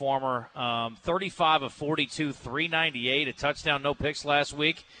impressive performer. 35 of 42, 398, a touchdown, no picks last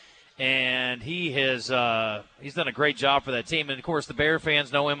week. And he's done a great job for that team. And, of course, the Bear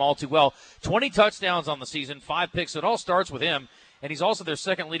fans know him all too well. 20 touchdowns on the season, 5 picks. So it all starts with him. And he's also their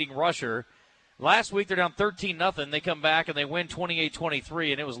second leading rusher. Last week they're down 13-0. They come back and they win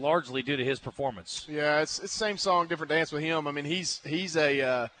 28-23, and it was largely due to his performance. Yeah, it's same song, different dance with him. I mean, he's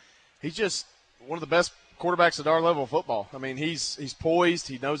just one of the best quarterbacks at our level of football. I mean, he's poised.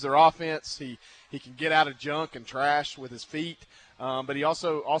 He knows their offense. He can get out of junk and trash with his feet. But he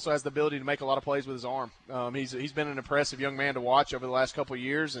also has the ability to make a lot of plays with his arm. He's been an impressive young man to watch over the last couple of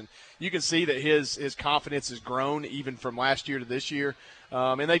years, and you can see that his confidence has grown even from last year to this year.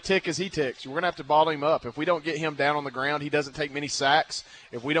 And they tick as he ticks. We're going to have to bottle him up. If we don't get him down on the ground, he doesn't take many sacks.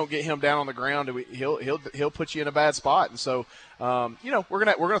 If we don't get him down on the ground, he'll put you in a bad spot. And so, we're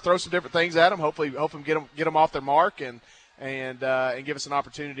gonna throw some different things at him. Hopefully get them off their mark and give us an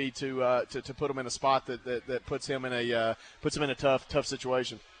opportunity to put him in a spot that puts him in a tough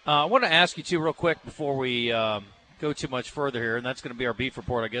situation. I want to ask you too real quick before we go too much further here, and that's going to be our beef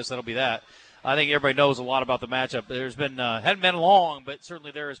report. I guess that'll be that. I think everybody knows a lot about the matchup. There's been hadn't been long, but certainly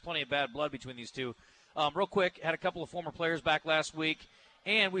there is plenty of bad blood between these two. Real quick, had a couple of former players back last week,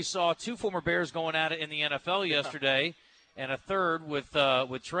 and we saw 2 former Bears going at it in the NFL yesterday. and a third with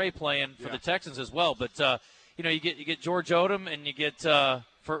Trey playing for the Texans as well. But you get George Odom, and you get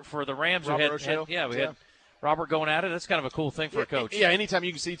for the Rams. Robert we had Robert going at it. That's kind of a cool thing for a coach. Yeah, anytime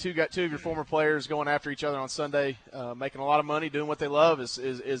you can see two of your former players going after each other on Sunday, making a lot of money, doing what they love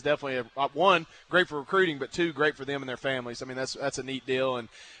is definitely one, great for recruiting, but two, great for them and their families. I mean, that's a neat deal. And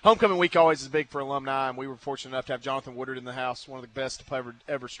homecoming week always is big for alumni, and we were fortunate enough to have Jonathan Woodard in the house, one of the best to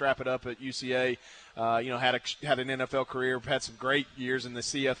ever strap it up at UCA. Had an NFL career, had some great years in the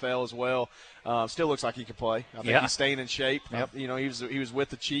CFL as well. Still looks like he can play. I think he's staying in shape. Yep. He was with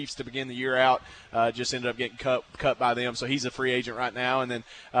the Chiefs to begin the year out. Just ended up getting cut by them, so he's a free agent right now. And then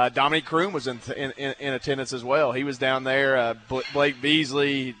Dominique Kroom was in attendance as well. He was down there. Blake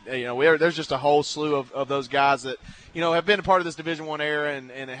Beasley. There's just a whole slew of those guys that have been a part of this Division I era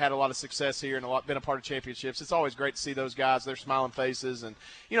and had a lot of success here and been a part of championships. It's always great to see those guys, their smiling faces, and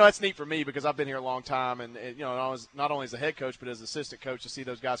that's neat for me because I've been here a long time, and not only as a head coach but as assistant coach to see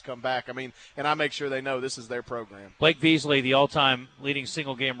those guys come back. I mean, and I make sure they know this is their program. Blake Beasley, the all-time leading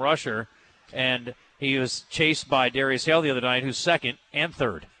single-game rusher, and he was chased by Darius Hale the other night, who's second and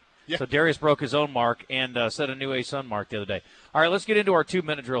third. Yeah. So Darius broke his own mark and set a new A-Sun mark the other day. All right, let's get into our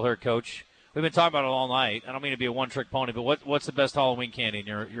 2-minute drill here, Coach. We've been talking about it all night. I don't mean to be a one-trick pony, but what's the best Halloween candy in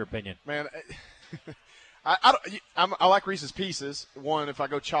your opinion? Man, I like Reese's Pieces. One, if I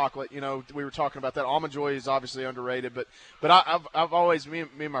go chocolate, we were talking about that. Almond Joy is obviously underrated, but I've always me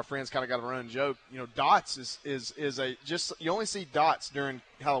and my friends kind of got a running joke. Dots is you only see dots during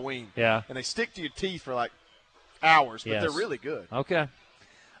Halloween. Yeah, and they stick to your teeth for like hours, but they're really good. Okay,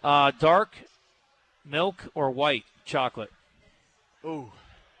 dark milk or white chocolate? Ooh.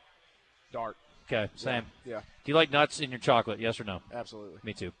 Dark. Okay, same. Yeah. Do you like nuts in your chocolate, yes or no? Absolutely.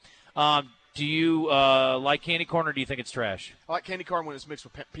 Me too. Do you like candy corn, or do you think it's trash? I like candy corn when it's mixed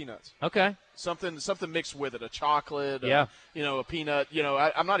with peanuts. Okay. Something mixed with it, a chocolate, a peanut.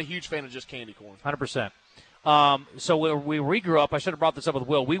 I'm not a huge fan of just candy corn. 100%. So when we grew up, I should have brought this up with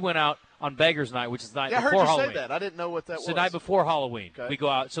Will. We went out on Beggars Night, which is the night before Halloween. I heard you say that. I didn't know what that was. It's the night before Halloween. Okay. We go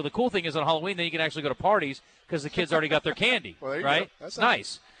out. So the cool thing is on Halloween, then you can actually go to parties because the kids already got their candy. Well, there you right? go. That's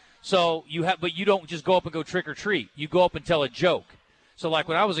nice. So but you don't just go up and go trick or treat. You go up and tell a joke. So like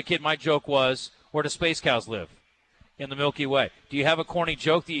when I was a kid, my joke was, where do space cows live? In the Milky Way. Do you have a corny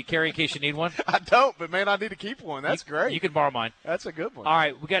joke that you carry in case you need one? I don't, but man, I need to keep one. That's great. You can borrow mine. That's a good one. All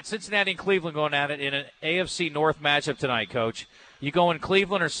right, we got Cincinnati and Cleveland going at it in an AFC North matchup tonight, Coach. You go in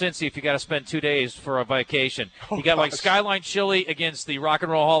Cleveland or Cincy if you got to spend 2 days for a vacation. You got like Skyline Chili against the Rock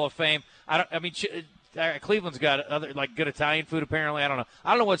and Roll Hall of Fame. Cleveland's got other good Italian food apparently. I don't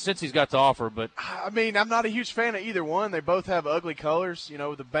know what Cincy's got to offer, but I mean, I'm not a huge fan of either one. They both have ugly colors.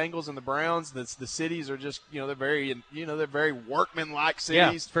 The Bengals and the Browns. The cities are just they're very workmanlike cities.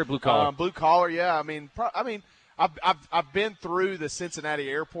 Yeah, it's very blue collar. Blue collar. Yeah. I mean, I've been through the Cincinnati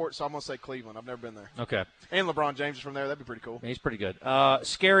airport, so I'm gonna say Cleveland. I've never been there. Okay. And LeBron James is from there. That'd be pretty cool. He's pretty good.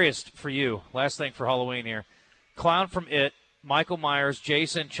 Scariest for you. Last thing for Halloween here. Clown from It, Michael Myers,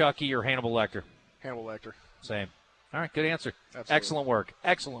 Jason, Chucky, or Hannibal Lecter? Hannibal Lecter. Same. All right, good answer. Absolutely.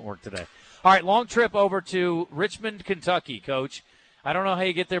 Excellent work today. All right, long trip over to Richmond, Kentucky, Coach. I don't know how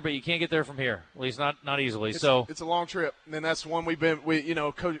you get there, but you can't get there from here, at least not easily. It's a long trip, and that's one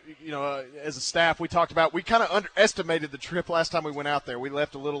as a staff we talked about. We kind of underestimated the trip last time we went out there. We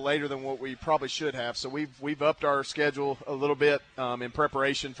left a little later than what we probably should have, so we've upped our schedule a little bit in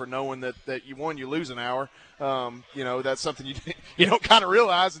preparation for knowing that you lose an hour. That's something you don't kind of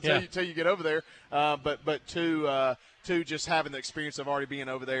realize until you get over there. But two, just having the experience of already being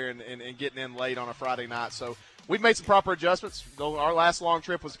over there and getting in late on a Friday night. So we've made some proper adjustments. Our last long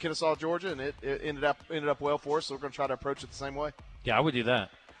trip was to Kennesaw, Georgia, and it ended up well for us. So we're going to try to approach it the same way. Yeah, I would do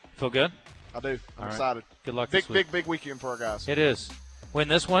that. Feel good? I do. I'm excited. Good luck. Big weekend for our guys. It is. Win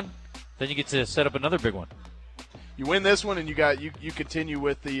this one, then you get to set up another big one. You win this one, and you continue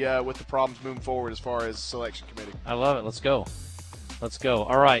with the problems moving forward as far as selection committee. I love it. Let's go.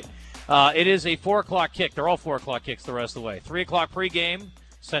 All right. It is a 4 o'clock kick. They're all 4 o'clock kicks the rest of the way. 3 o'clock pregame,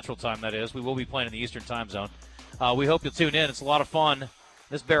 Central Time, that is. We will be playing in the Eastern Time Zone. We hope you'll tune in. It's a lot of fun.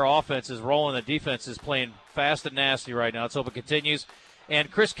 This Bear offense is rolling. The defense is playing fast and nasty right now. Let's hope it continues.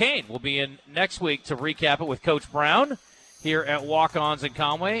 And Chris Kane will be in next week to recap it with Coach Brown here at Walk-Ons in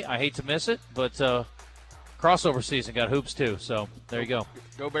Conway. I hate to miss it, but crossover season got hoops too. So there you go.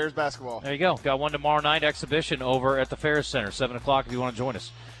 Go Bears basketball. There you go. Got one tomorrow night, exhibition over at the Ferris Center, 7 o'clock if you want to join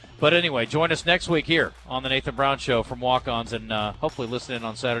us. But anyway, join us next week here on the Nathan Brown Show from Walk-Ons, and hopefully listen in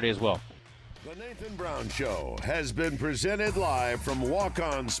on Saturday as well. The Nathan Brown Show has been presented live from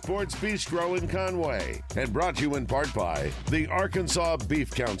Walk-Ons Sports Bistreaux in Conway and brought to you in part by the Arkansas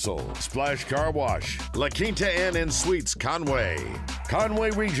Beef Council, Splash Car Wash, La Quinta Inn and Suites Conway, Conway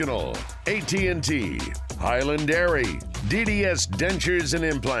Regional, AT&T, Highland Dairy, DDS Dentures and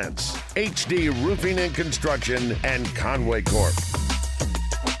Implants, HD Roofing and Construction, and Conway Corp.